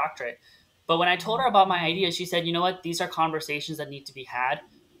in my doctorate. But when I told her about my ideas, she said, you know what, these are conversations that need to be had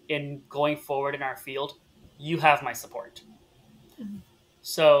in going forward in our field. You have my support. Mm-hmm.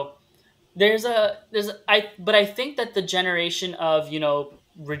 So but I think that the generation of,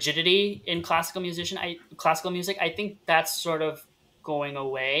 rigidity in classical music, I think that's sort of going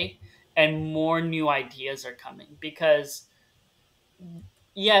away and more new ideas are coming because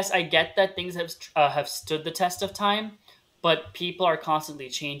yes, I get that things have stood the test of time, but people are constantly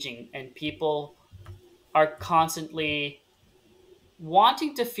changing and people are constantly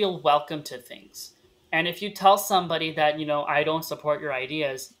wanting to feel welcome to things. And if you tell somebody that, I don't support your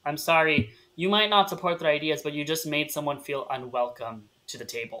ideas, I'm sorry, you might not support their ideas, but you just made someone feel unwelcome to the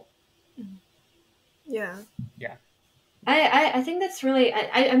table. Yeah. Yeah. I think that's really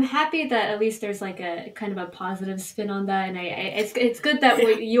I'm happy that at least there's like a kind of a positive spin on that, and it's good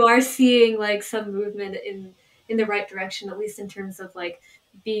that you are seeing like some movement in the right direction, at least in terms of like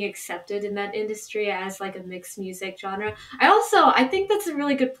being accepted in that industry as like a mixed music genre. I think that's a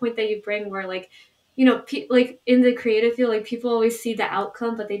really good point that you bring, where like like in the creative field, like people always see the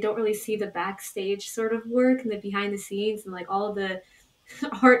outcome, but they don't really see the backstage sort of work and the behind the scenes and like all of the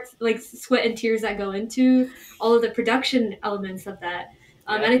heart, like sweat and tears that go into all of the production elements of that.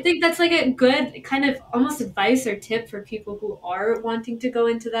 And I think that's like a good kind of almost advice or tip for people who are wanting to go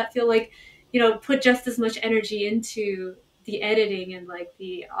into that field. Like, put just as much energy into the editing and like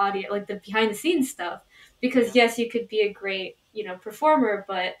the audio, like the behind the scenes stuff. Because yes, you could be a great, performer,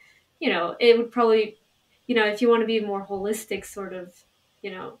 but it would probably, if you want to be a more holistic sort of,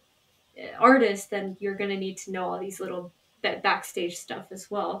 artist, then you're going to need to know all these little that backstage stuff as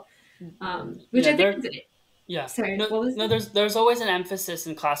well. Which I think yeah. Sorry, No, what was no. that? There's always an emphasis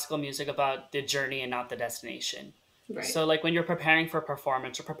in classical music about the journey and not the destination. Right. So, like when you're preparing for a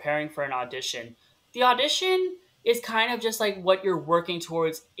performance or preparing for an audition, the audition is kind of just like what you're working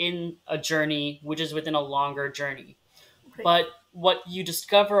towards in a journey, which is within a longer journey. Right. But what you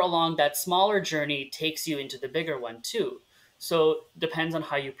discover along that smaller journey takes you into the bigger one too. So depends on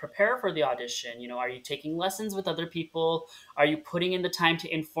how you prepare for the audition. Are you taking lessons with other people? Are you putting in the time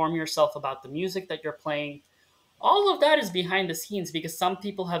to inform yourself about the music that you're playing? All of that is behind the scenes because some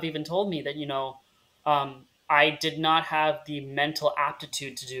people have even told me that, I did not have the mental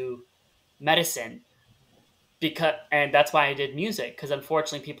aptitude to do medicine, because and that's why I did music, because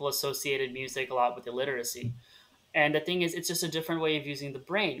unfortunately people associated music a lot with illiteracy. And the thing is, it's just a different way of using the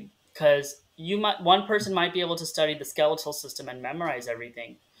brain, because one person might be able to study the skeletal system and memorize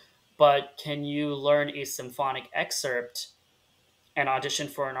everything, but can you learn a symphonic excerpt and audition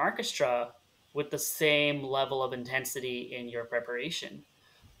for an orchestra with the same level of intensity in your preparation?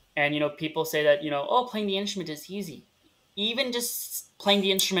 And people say that, oh, playing the instrument is easy. Even just playing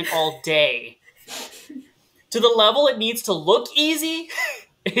the instrument all day to the level it needs to look easy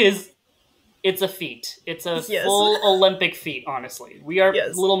is it's a feat. It's a Yes. full Olympic feat, honestly. We are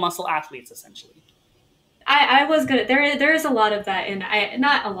Yes. little muscle athletes, essentially. I was gonna there is a lot of that, and I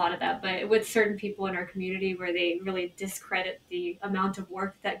not a lot of that, but with certain people in our community where they really discredit the amount of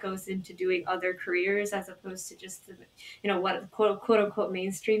work that goes into doing other careers as opposed to just the, what quote unquote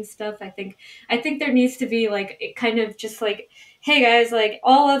mainstream stuff. I think there needs to be like it kind of just like, hey guys, like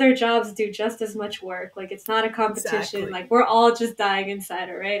all other jobs do just as much work. Like it's not a competition. Exactly. Like we're all just dying inside,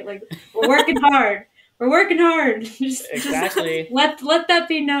 all right? Like we're working hard. We're working hard. Exactly. Let that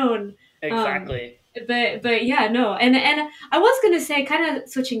be known. Exactly. But yeah, no, and I was gonna say, kind of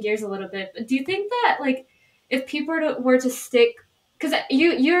switching gears a little bit, but do you think that like if people were to stick, because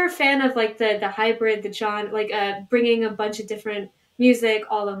you're a fan of like the hybrid, the genre, like bringing a bunch of different music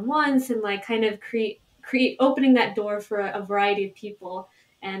all at once and like kind of create opening that door for a variety of people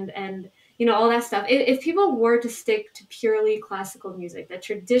and all that stuff. If people were to stick to purely classical music, the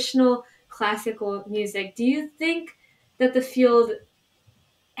traditional classical music, do you think that the field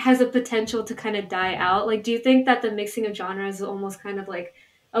has a potential to kind of die out? Like, do you think that the mixing of genres is almost kind of like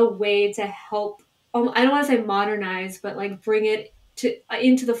a way to help? I don't want to say modernize, but like bring it to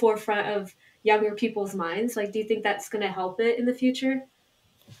into the forefront of younger people's minds. Like, do you think that's going to help it in the future?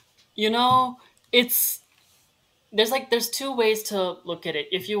 You know, it's there's two ways to look at it.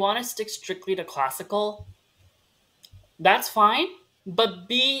 If you want to stick strictly to classical, that's fine, but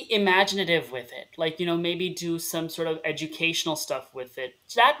be imaginative with it. Like, maybe do some sort of educational stuff with it.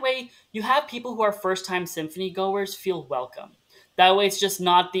 That way, you have people who are first time symphony goers feel welcome. That way, it's just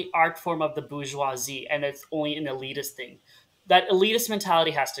not the art form of the bourgeoisie and it's only an elitist thing. That elitist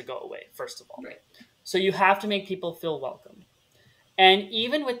mentality has to go away, first of all. Right. So, you have to make people feel welcome. And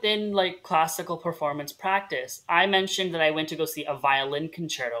even within like classical performance practice, I mentioned that I went to go see a violin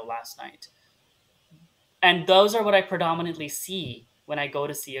concerto last night. And those are what I predominantly see when I go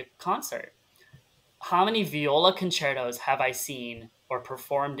to see a concert. How many viola concertos have I seen or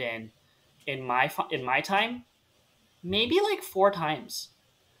performed in my time? Maybe like 4 times.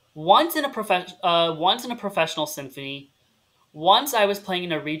 Once in a professional symphony. Once I was playing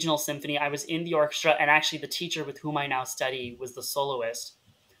in a regional symphony. I was in the orchestra, and actually the teacher with whom I now study was the soloist.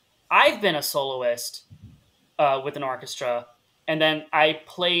 I've been a soloist with an orchestra, and then I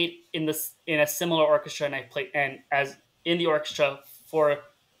played in a similar orchestra, and I played and as in the orchestra for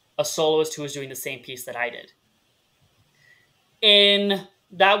a soloist who was doing the same piece that I did. In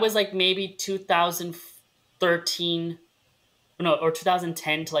That was like maybe 2013, no, or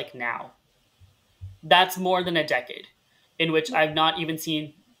 2010 to like now. That's more than a decade in which I've not even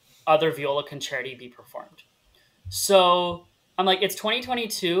seen other viola concerti be performed. So I'm like, it's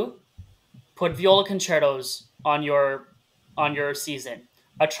 2022. Put viola concertos on your season.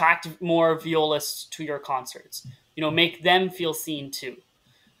 Attract more violists to your concerts. Make them feel seen too.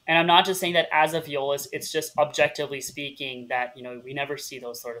 And I'm not just saying that as a violist, it's just objectively speaking that we never see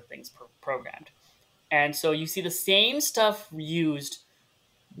those sort of things programmed. And so you see the same stuff used,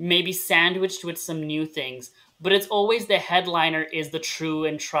 maybe sandwiched with some new things, but it's always the headliner is the true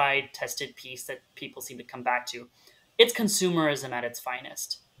and tried tested piece that people seem to come back to. It's consumerism at its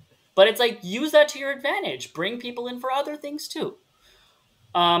finest. But it's like, use that to your advantage. Bring people in for other things too.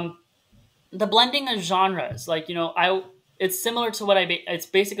 Um, the blending of genres, like, it's similar to it's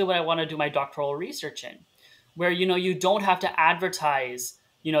basically what I want to do my doctoral research in, where, you don't have to advertise,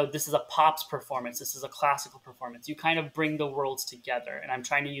 this is a pops performance, this is a classical performance. You kind of bring the worlds together. And I'm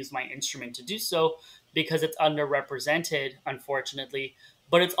trying to use my instrument to do so because it's underrepresented, unfortunately,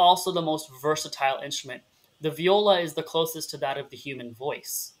 but it's also the most versatile instrument. The viola is the closest to that of the human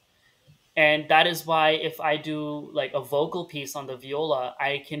voice. And that is why if I do like a vocal piece on the viola,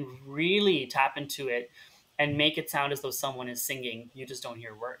 I can really tap into it and make it sound as though someone is singing. You just don't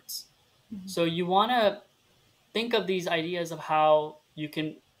hear words. Mm-hmm. So you want to think of these ideas of how you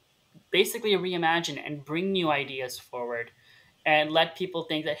can basically reimagine and bring new ideas forward and let people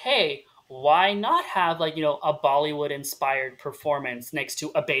think that, hey, why not have like, a Bollywood inspired performance next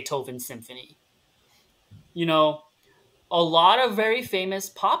to a Beethoven symphony? A lot of very famous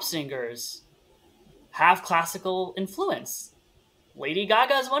pop singers have classical influence. Lady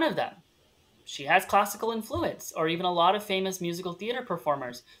Gaga is one of them. She has classical influence, or even a lot of famous musical theater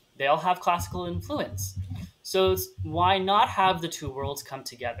performers. They all have classical influence. So why not have the two worlds come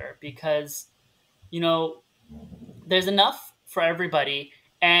together? Because, you know, there's enough for everybody.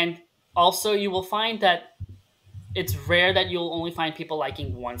 And also, you will find that it's rare that you'll only find people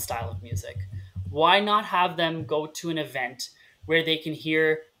liking one style of music. Why not have them go to an event where they can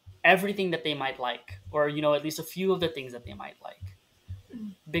hear everything that they might like, or, at least a few of the things that they might like?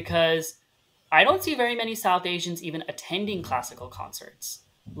 Because I don't see very many South Asians even attending classical concerts,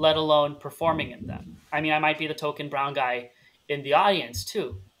 let alone performing in them. I mean, I might be the token brown guy in the audience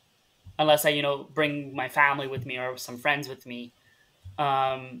too, unless I, bring my family with me or some friends with me.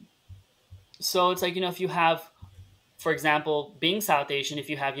 Um, so it's like, if you have, for example, being South Asian, if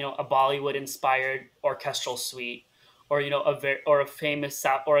you have, a Bollywood inspired orchestral suite, or, or a famous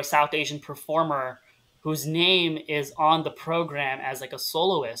or a South Asian performer whose name is on the program as like a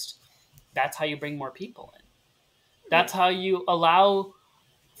soloist, that's how you bring more people in. That's how you allow,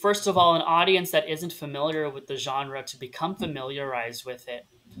 first of all, an audience that isn't familiar with the genre to become familiarized with it.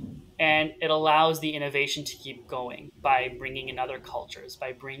 And it allows the innovation to keep going by bringing in other cultures,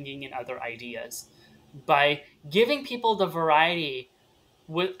 by bringing in other ideas, by giving people the variety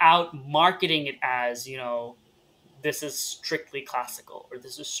without marketing it as, this is strictly classical or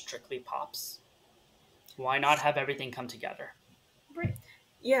this is strictly pops. Why not have everything come together? Right.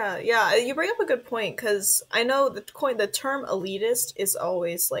 Yeah, you bring up a good point, because I know the term elitist is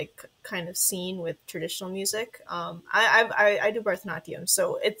always like kind of seen with traditional music. I do Bharatanatyam,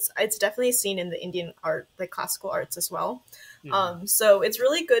 so it's definitely seen in the Indian art, like classical arts as well. So it's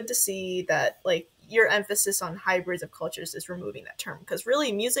really good to see that like your emphasis on hybrids of cultures is removing that term, because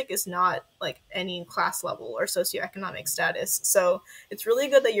really music is not like any class level or socioeconomic status. So it's really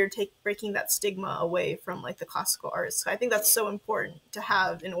good that you're breaking that stigma away from like the classical arts. I think that's so important to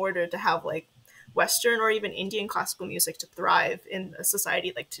have in order to have like Western or even Indian classical music to thrive in a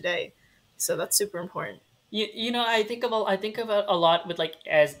society like today. So that's super important. I think of it a lot with like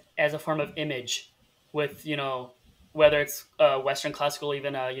as a form of image, with whether it's Western classical,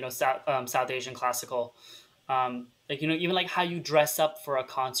 even South Asian classical, like even like how you dress up for a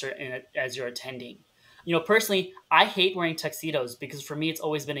concert as you're attending. Personally, I hate wearing tuxedos because for me it's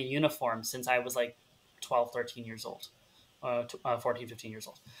always been a uniform since I was like 12, 13 years old, 14, 15 years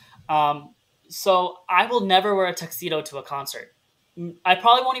old. So I will never wear a tuxedo to a concert. I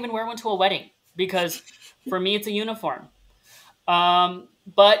probably won't even wear one to a wedding because for me it's a uniform.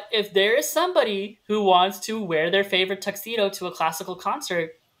 But if there is somebody who wants to wear their favorite tuxedo to a classical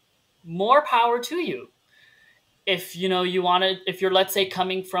concert, more power to you. If you want to, if you're, let's say,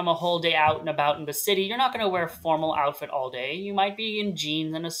 coming from a whole day out and about in the city, you're not going to wear a formal outfit all day. You might be in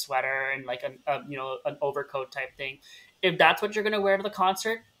jeans and a sweater and like an overcoat type thing. If that's what you're going to wear to the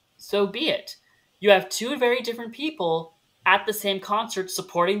concert, so be it. You have two very different people at the same concert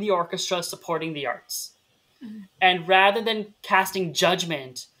supporting the orchestra, supporting the arts. And rather than casting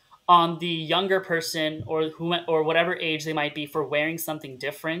judgment on the younger person or whatever age they might be for wearing something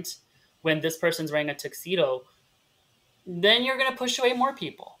different when this person's wearing a tuxedo, then you're going to push away more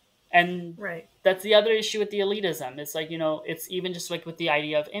people. And right. That's the other issue with the elitism. It's like, it's even just like with the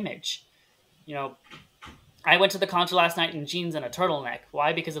idea of image. I went to the concert last night in jeans and a turtleneck.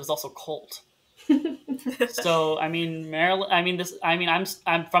 Why? Because it was also cold. So I mean, Maryland.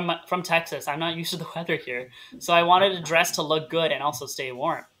 I'm from Texas. I'm not used to the weather here, so I wanted to dress to look good and also stay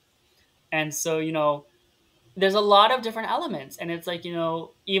warm. And so there's a lot of different elements, and it's like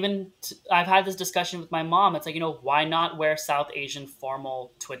I've had this discussion with my mom. It's like why not wear South Asian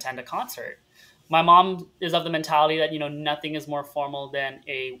formal to attend a concert? My mom is of the mentality that nothing is more formal than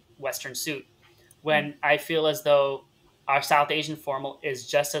a Western suit. When I feel as though our South Asian formal is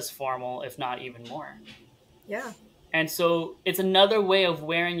just as formal, if not even more. Yeah. And so it's another way of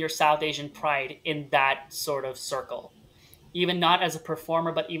wearing your South Asian pride in that sort of circle. Even not as a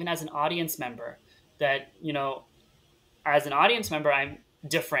performer, but even as an audience member. That, as an audience member, I'm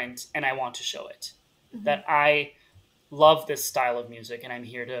different and I want to show it. Mm-hmm. That I love this style of music and I'm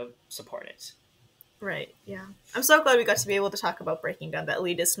here to support it. Right. Yeah. I'm so glad we got to be able to talk about breaking down that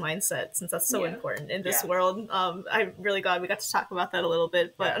elitist mindset, since that's so important in this world. I'm really glad we got to talk about that a little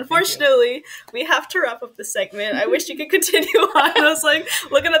bit, but unfortunately we have to wrap up this segment. I wish you could continue on. I was like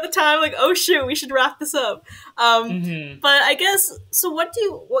looking at the time, like, oh shoot, we should wrap this up. But I guess, so what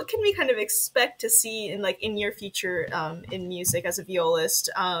can we kind of expect to see in your future in music as a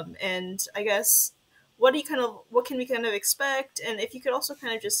violist? And I guess, what can we kind of expect? And if you could also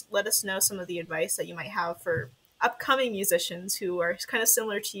kind of just let us know some of the advice that you might have for upcoming musicians who are kind of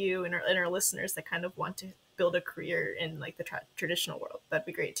similar to you and our listeners that kind of want to build a career in like the traditional world. That'd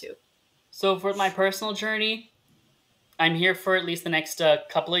be great too. So for my personal journey, I'm here for at least the next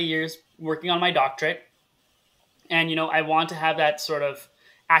couple of years working on my doctorate. And, I want to have that sort of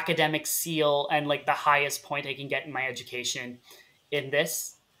academic seal and like the highest point I can get in my education in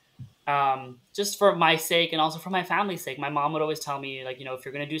this. Just for my sake and also for my family's sake. My mom would always tell me, like, if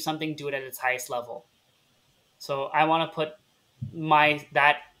you're going to do something, do it at its highest level. So I want to put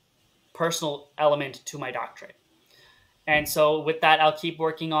that personal element to my doctorate. And so with that, I'll keep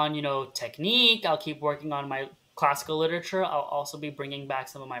working on, technique. I'll keep working on my classical literature. I'll also be bringing back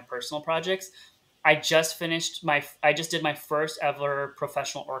some of my personal projects. I just did my first ever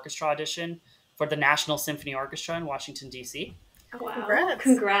professional orchestra audition for the National Symphony Orchestra in Washington, D.C. Wow.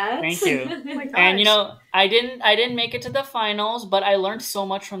 Congrats. Thank you. Oh my gosh. And I didn't make it to the finals, but I learned so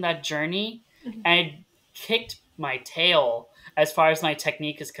much from that journey, and I kicked my tail as far as my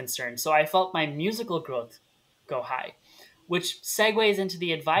technique is concerned. So I felt my musical growth go high, which segues into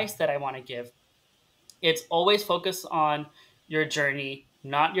the advice that I want to give. It's always focus on your journey,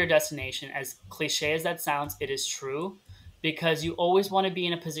 not your destination. As cliche as that sounds, it is true, because you always want to be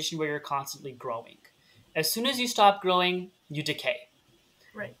in a position where you're constantly growing. As soon as you stop growing, you decay.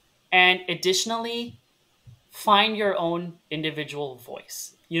 Right. And additionally, find your own individual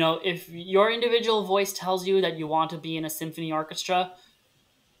voice. If your individual voice tells you that you want to be in a symphony orchestra,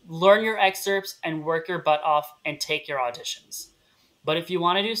 learn your excerpts and work your butt off and take your auditions. But if you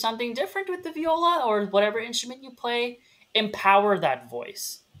want to do something different with the viola or whatever instrument you play, empower that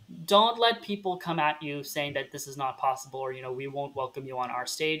voice. Don't let people come at you saying that this is not possible, or, we won't welcome you on our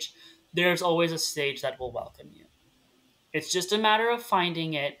stage. There's always a stage that will welcome you. It's just a matter of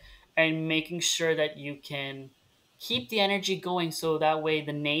finding it and making sure that you can keep the energy going, so that way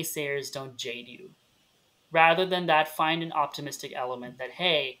the naysayers don't jade you. Rather than that, find an optimistic element that,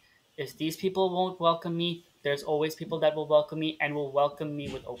 hey, if these people won't welcome me, there's always people that will welcome me and will welcome me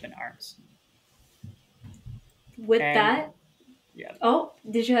with open arms. That, yeah. Oh,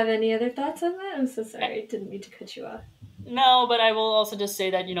 did you have any other thoughts on that? I'm so sorry. I didn't mean to cut you off. No, but I will also just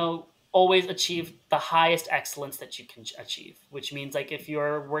say that, always achieve the highest excellence that you can achieve, which means, like, if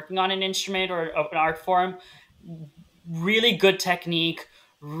you're working on an instrument or an art form, really good technique,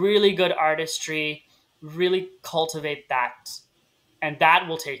 really good artistry, really cultivate that. And that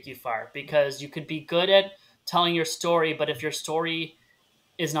will take you far, because you could be good at telling your story, but if your story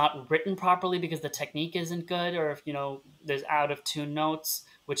is not written properly because the technique isn't good, or if, there's out of tune notes,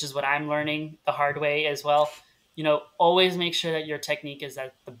 which is what I'm learning the hard way as well, always make sure that your technique is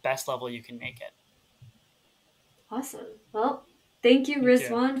at the best level you can make it. Awesome. Well, thank you,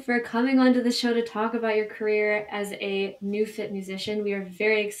 Rizwan, for coming onto the show to talk about your career as a new fit musician. We are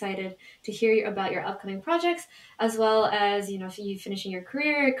very excited to hear about your upcoming projects, as well as, you finishing your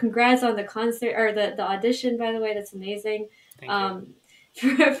career. Congrats on the concert, or the audition, by the way. That's amazing. Thank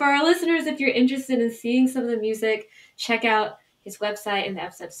you. For our listeners, if you're interested in seeing some of the music, check out his website in the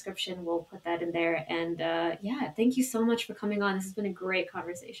episode description. We'll put that in there. And thank you so much for coming on. This has been a great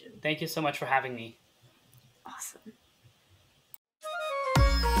conversation. Thank you so much for having me. Awesome.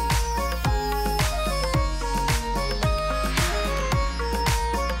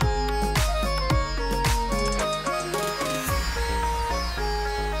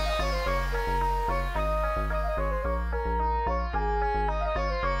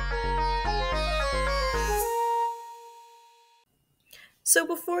 So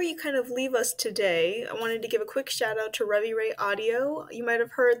before you kind of leave us today, I wanted to give a quick shout out to Ravi Ray Audio. You might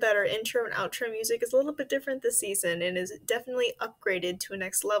have heard that our intro and outro music is a little bit different this season and is definitely upgraded to a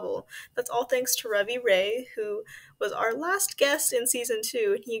next level. That's all thanks to Ravi Ray, who was our last guest in season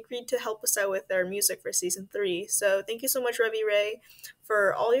 2, and he agreed to help us out with our music for season 3. So thank you so much, Ravi Ray,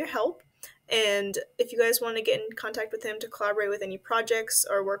 for all your help. And if you guys want to get in contact with him to collaborate with any projects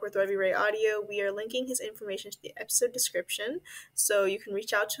or work with Ravi Ray Audio, we are linking his information to the episode description, so you can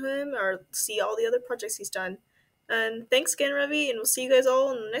reach out to him or see all the other projects he's done. And thanks again, Ravi, and we'll see you guys all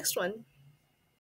in the next one.